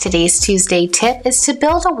Today's Tuesday tip is to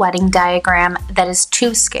build a wedding diagram that is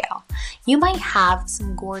to scale. You might have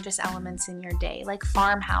some gorgeous elements in your day, like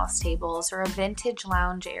farmhouse tables or a vintage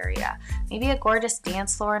lounge area, maybe a gorgeous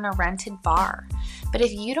dance floor and a rented bar. But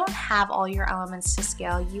if you don't have all your elements to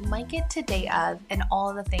scale, you might get to day of and all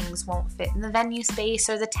of the things won't fit in the venue space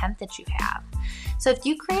or the tent that you have. So if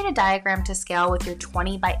you create a diagram to scale with your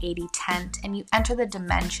 20 by 80 tent and you enter the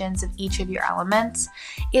dimensions of each of your elements,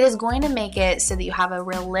 it is going to make it so that you have a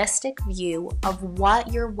realistic view of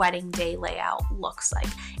what your wedding day layout looks like.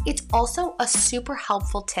 It's also a super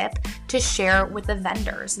helpful tip to share with the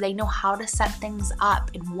vendors. They know how to set things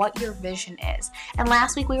up and what your vision is. And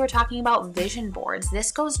last week we were talking about vision boards.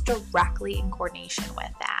 This goes directly in coordination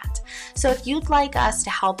with that. So if you'd like us to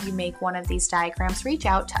help you make one of these diagrams, reach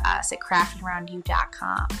out to us at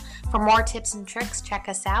craftingaroundyou.com. For more tips and tricks, check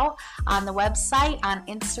us out on the website, on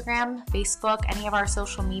Instagram, Facebook, any of our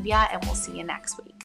social media, and we'll see you next week.